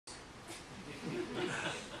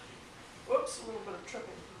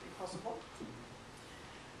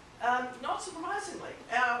Not surprisingly,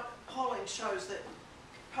 our polling shows that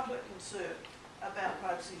public concern about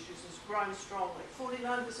privacy issues has grown strongly. 49%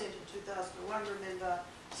 in 2001, remember,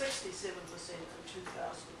 67% in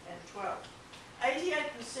 2012.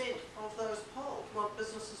 88% of those polled want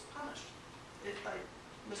businesses punished if they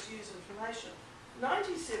misuse information.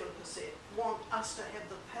 97% want us to have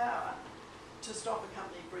the power to stop a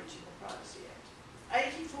company breaching the Privacy Act.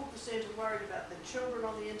 84% are worried about their children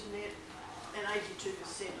on the internet, and 82%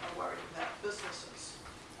 are worried about businesses.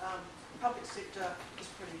 Public sector is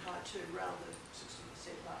pretty high too, around the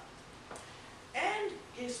 60% mark. And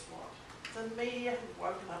guess what? The media have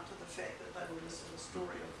woken up to the fact that they were missing the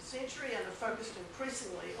story of the century and are focused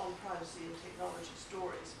increasingly on privacy and technology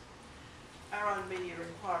stories. Our own media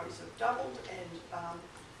inquiries have doubled, and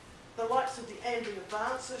the likes of the Andrea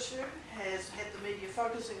Vance issue has had the media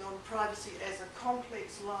focusing on privacy as a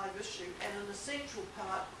complex live issue and an essential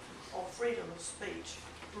part of freedom of speech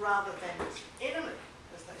rather than its enemy,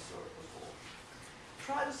 as they saw it before.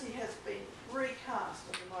 Privacy has been recast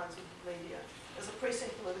in the minds of the media as a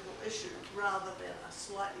pressing political issue rather than a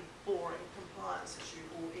slightly boring compliance issue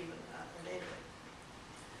or even an enemy.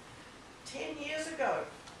 10 years ago,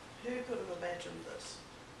 who could have imagined this?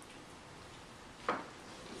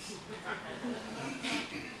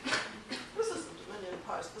 This is the Dominion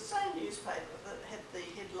Post, the same newspaper that had the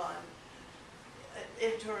headline,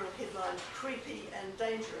 editorial headline, "Creepy and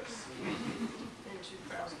Dangerous" in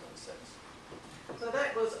 2006. So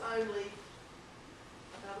that was only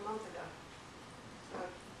about a month ago. So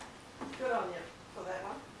good on you for that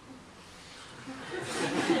one.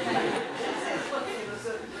 It's looking in a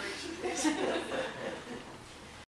certain direction.